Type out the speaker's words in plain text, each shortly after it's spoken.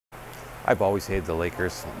I've always hated the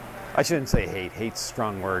Lakers. I shouldn't say hate. Hate's a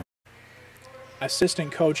strong word.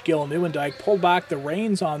 Assistant coach Gil Nieuwendyk pulled back the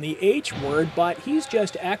reins on the H word, but he's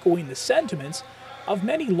just echoing the sentiments of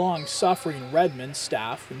many long-suffering Redmen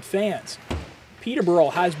staff and fans. Peterborough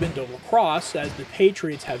has been to lacrosse as the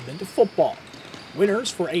Patriots have been to football. Winners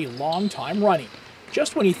for a long time running.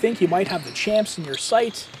 Just when you think you might have the champs in your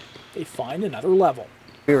sight, they find another level.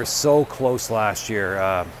 We were so close last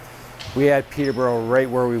year. We had Peterborough right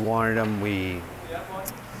where we wanted them. We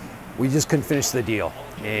just couldn't finish the deal,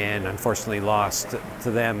 and unfortunately lost to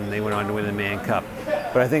them, and they went on to win the Mann Cup.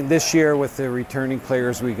 But I think this year, with the returning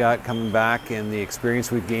players we got coming back and the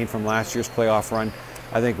experience we've gained from last year's playoff run,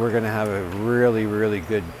 I think we're going to have a really, really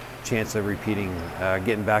good chance of repeating,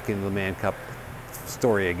 getting back into the Mann Cup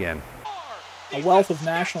story again. A wealth of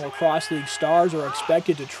National Lacrosse League stars are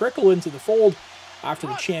expected to trickle into the fold after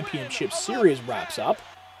the championship series wraps up.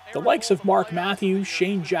 The likes of Mark Matthews,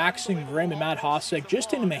 Shane Jackson, Graham and Matt Hossack, just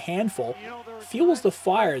to name a handful, fuels the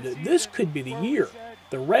fire that this could be the year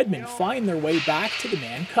the Redmen find their way back to the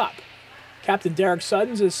Mann Cup. Captain Derek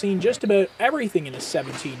Suddens has seen just about everything in his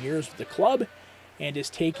 17 years with the club and is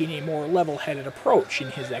taking a more level-headed approach in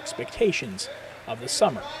his expectations of the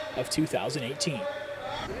summer of 2018.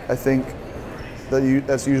 I think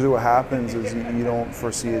that's usually what happens is you don't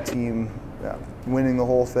foresee a team winning the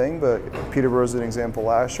whole thing, but Peterborough's an example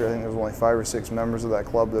last year. I think there was only 5 or 6 members of that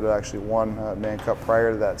club that had actually won Mann Cup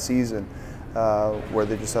prior to that season, where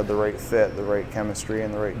they just had the right fit, the right chemistry,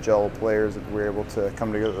 and the right gel of players that were able to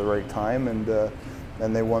come together at the right time,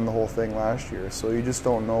 and they won the whole thing last year. So you just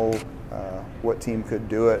don't know what team could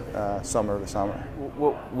do it summer to summer.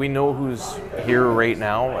 Well, we know who's here right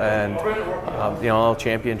now, and the NL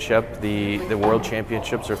Championship, the World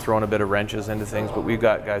Championships are throwing a bit of wrenches into things, but we've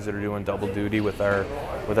got guys that are doing double duty with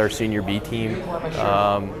our senior B team.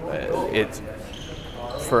 It's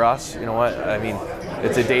for us, you know what? I mean,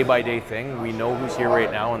 it's a day-by-day thing. We know who's here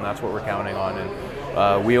right now, and that's what we're counting on.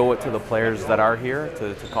 And we owe it to the players that are here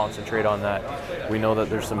to concentrate on that. We know that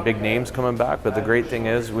there's some big names coming back, but the great thing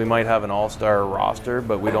is we might have an all-star roster,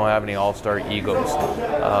 but we don't have any all-star egos.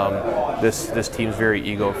 This team's very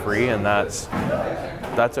ego-free, and that's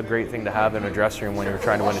a great thing to have in a dressing room when you're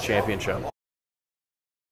trying to win a championship.